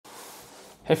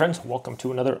Hey friends, welcome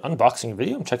to another unboxing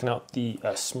video. I'm checking out the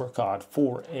Smerkod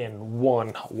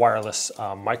 4-in-1 wireless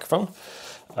microphone.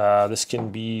 This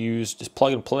can be used, just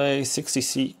plug and play,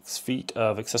 66 feet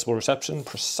of accessible reception,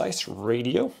 precise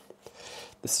radio.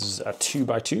 This is a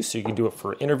 2x2, so you can do it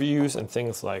for interviews and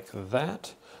things like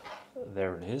that.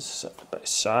 There it is, side by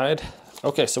side.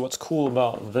 Okay, so what's cool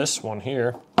about this one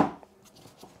here,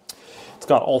 it's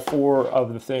got all three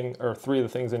of the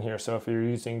things in here. So if you're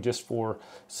using just for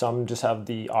some, just have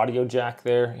the audio jack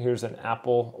there. Here's an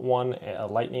Apple one, a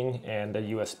Lightning, and a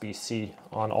USB-C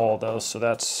on all of those. So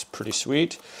that's pretty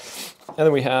sweet. And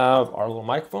then we have our little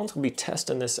microphones. We'll be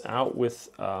testing this out with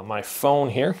my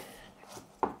phone here.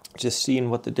 Just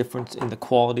seeing what the difference in the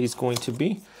quality is going to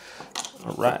be.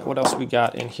 All right, what else we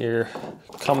got in here?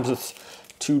 Comes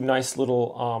with two nice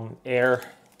little air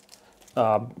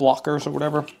blockers or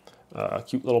whatever. A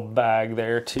cute little bag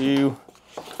there too.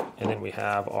 And then we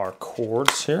have our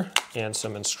cords here and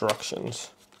some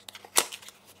instructions.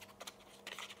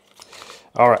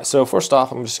 All right, so first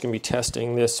off, I'm just gonna be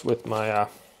testing this with my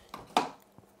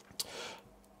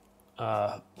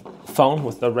phone,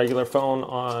 with the regular phone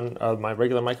on my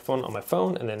regular microphone on my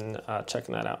phone, and then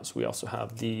checking that out. So we also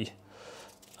have the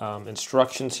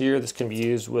instructions here. This can be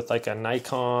used with like a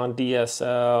Nikon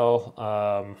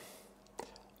DSL,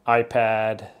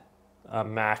 iPad,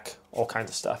 Mac, all kinds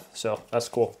of stuff. So that's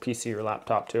cool. PC or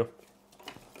laptop too.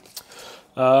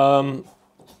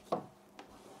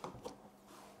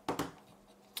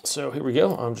 So here we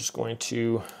go. I'm just going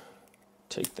to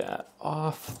take that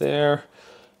off there.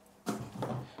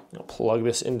 I'll plug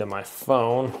this into my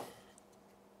phone.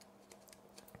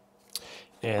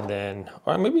 And then,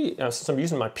 or maybe since I'm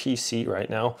using my PC right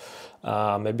now,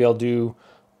 maybe I'll do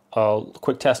a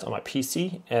quick test on my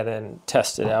PC and then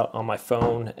test it out on my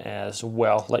phone as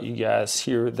well. Let you guys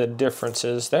hear the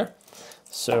differences there.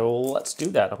 So let's do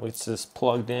that. I'll get this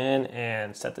plugged in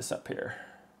and set this up here.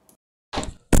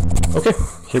 Okay,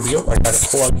 here we go. I got it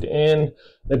plugged in.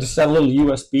 I just got a little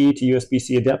USB to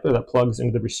USB-C adapter that plugs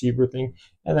into the receiver thing,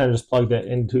 and then I just plugged that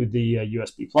into the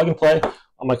USB plug and play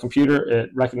on my computer. It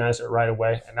recognized it right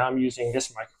away, and now I'm using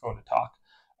this microphone to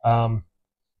talk.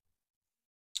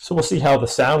 So we'll see how the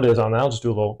sound is on that. I'll just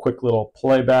do a quick little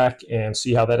playback and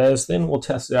see how that is. Then we'll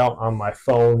test it out on my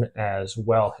phone as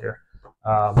well here.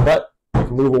 But I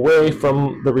can move away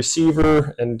from the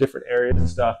receiver and different areas and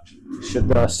stuff.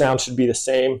 The sound should be the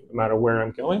same no matter where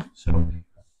I'm going. So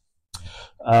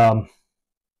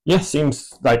yeah,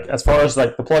 seems like as far as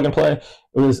like the plug and play,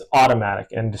 it was automatic,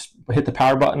 and just hit the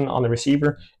power button on the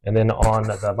receiver, and then on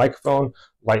the microphone,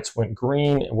 lights went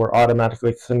green and we're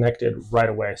automatically connected right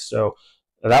away. So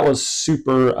that was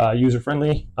super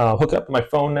user-friendly. Hook up to my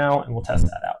phone now and we'll test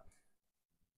that out.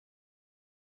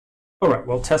 All right,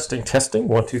 well, testing,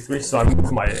 1, 2, 3. So I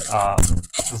moved my, it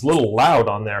was a little loud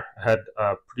on there. I had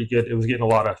pretty good, it was getting a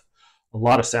lot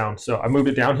of sound. So I moved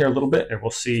it down here a little bit and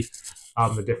we'll see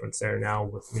the difference there now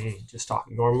with me just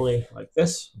talking normally like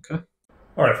this, okay?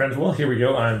 All right, friends, well, here we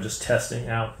go. I'm just testing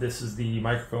out. This is the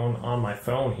microphone on my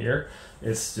phone here.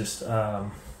 It's just,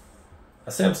 a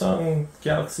Samsung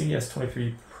Galaxy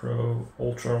S23 Pro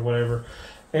Ultra or whatever,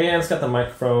 and it's got the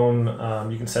microphone.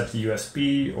 You can set to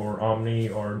USB or Omni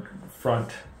or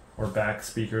front or back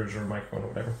speakers or microphone or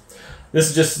whatever. This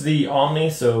is just the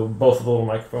Omni, so both of the little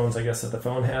microphones I guess that the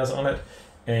phone has on it.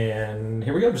 And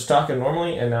here we go, just talking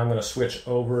normally, and now I'm going to switch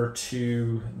over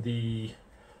to the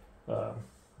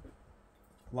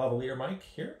lavalier mic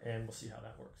here, and we'll see how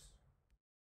that works.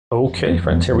 Okay,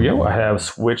 friends, here we go. I have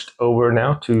switched over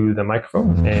now to the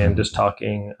microphone and just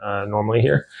talking normally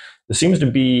here. This seems to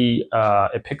be,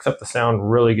 it picks up the sound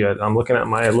really good. I'm looking at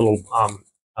my little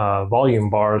volume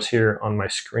bars here on my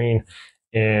screen,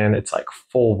 and it's like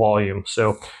full volume.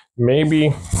 So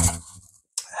maybe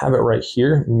have it right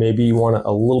here. Maybe you want it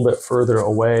a little bit further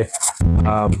away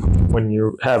when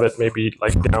you have it, maybe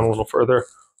like down a little further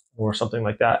or something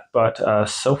like that. But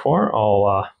so far,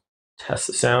 I'll test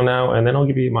the sound now, and then I'll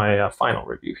give you my final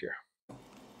review here.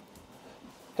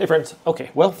 Hey friends, okay,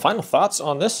 well, final thoughts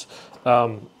on this.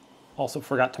 Also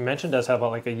forgot to mention, it does have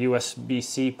like a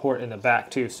USB-C port in the back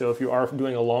too. So if you are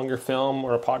doing a longer film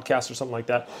or a podcast or something like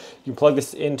that, you can plug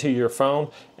this into your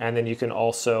phone, and then you can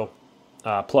also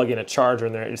plug in a charger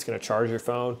in there. It's going to charge your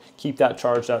phone. Keep that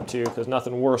charged up too, because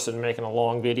nothing worse than making a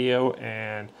long video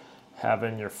and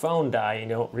having your phone die. You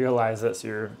don't realize that.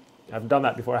 So I've done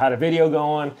that before. I had a video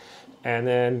going, and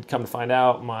then come to find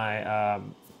out my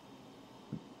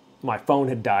my phone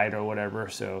had died or whatever.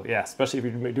 So yeah, especially if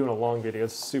you're doing a long video,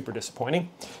 it's super disappointing.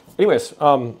 Anyways,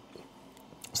 sound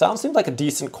seems like a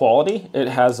decent quality.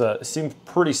 It seems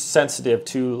pretty sensitive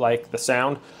to like the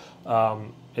sound.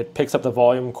 it picks up the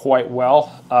volume quite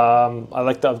well. I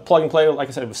like the plug and play. Like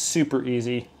I said, it was super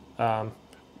easy.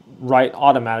 Right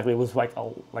automatically. It was like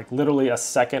literally a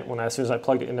second when as soon as I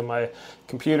plugged it into my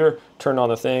computer, turned on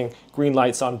the thing, green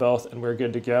lights on both, and we're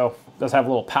good to go. It does have a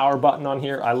little power button on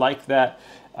here. I like that.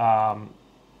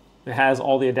 It has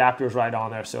all the adapters right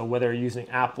on there. So whether you're using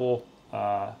Apple,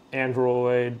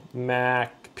 Android,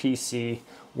 Mac, PC,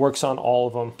 works on all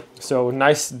of them. So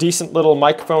nice, decent little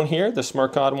microphone here, the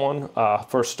Smerkod one,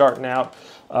 for starting out.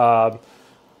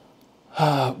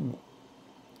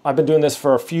 I've been doing this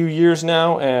for a few years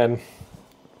now, and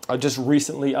I just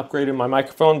recently upgraded my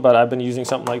microphone, but I've been using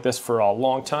something like this for a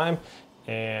long time,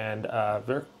 and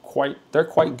they're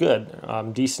quite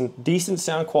good. Decent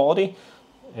sound quality,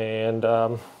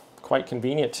 and quite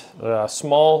convenient.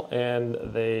 Small, and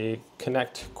they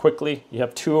connect quickly. You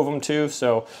have two of them too,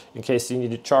 so in case you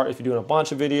need to charge, if you're doing a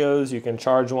bunch of videos, you can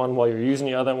charge one while you're using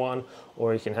the other one,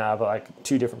 or you can have like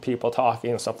two different people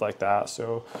talking and stuff like that.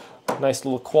 So nice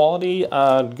little quality,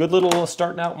 good little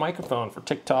starting out microphone for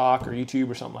TikTok or YouTube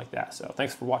or something like that. So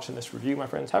thanks for watching this review, my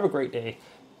friends. Have a great day,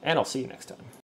 and I'll see you next time.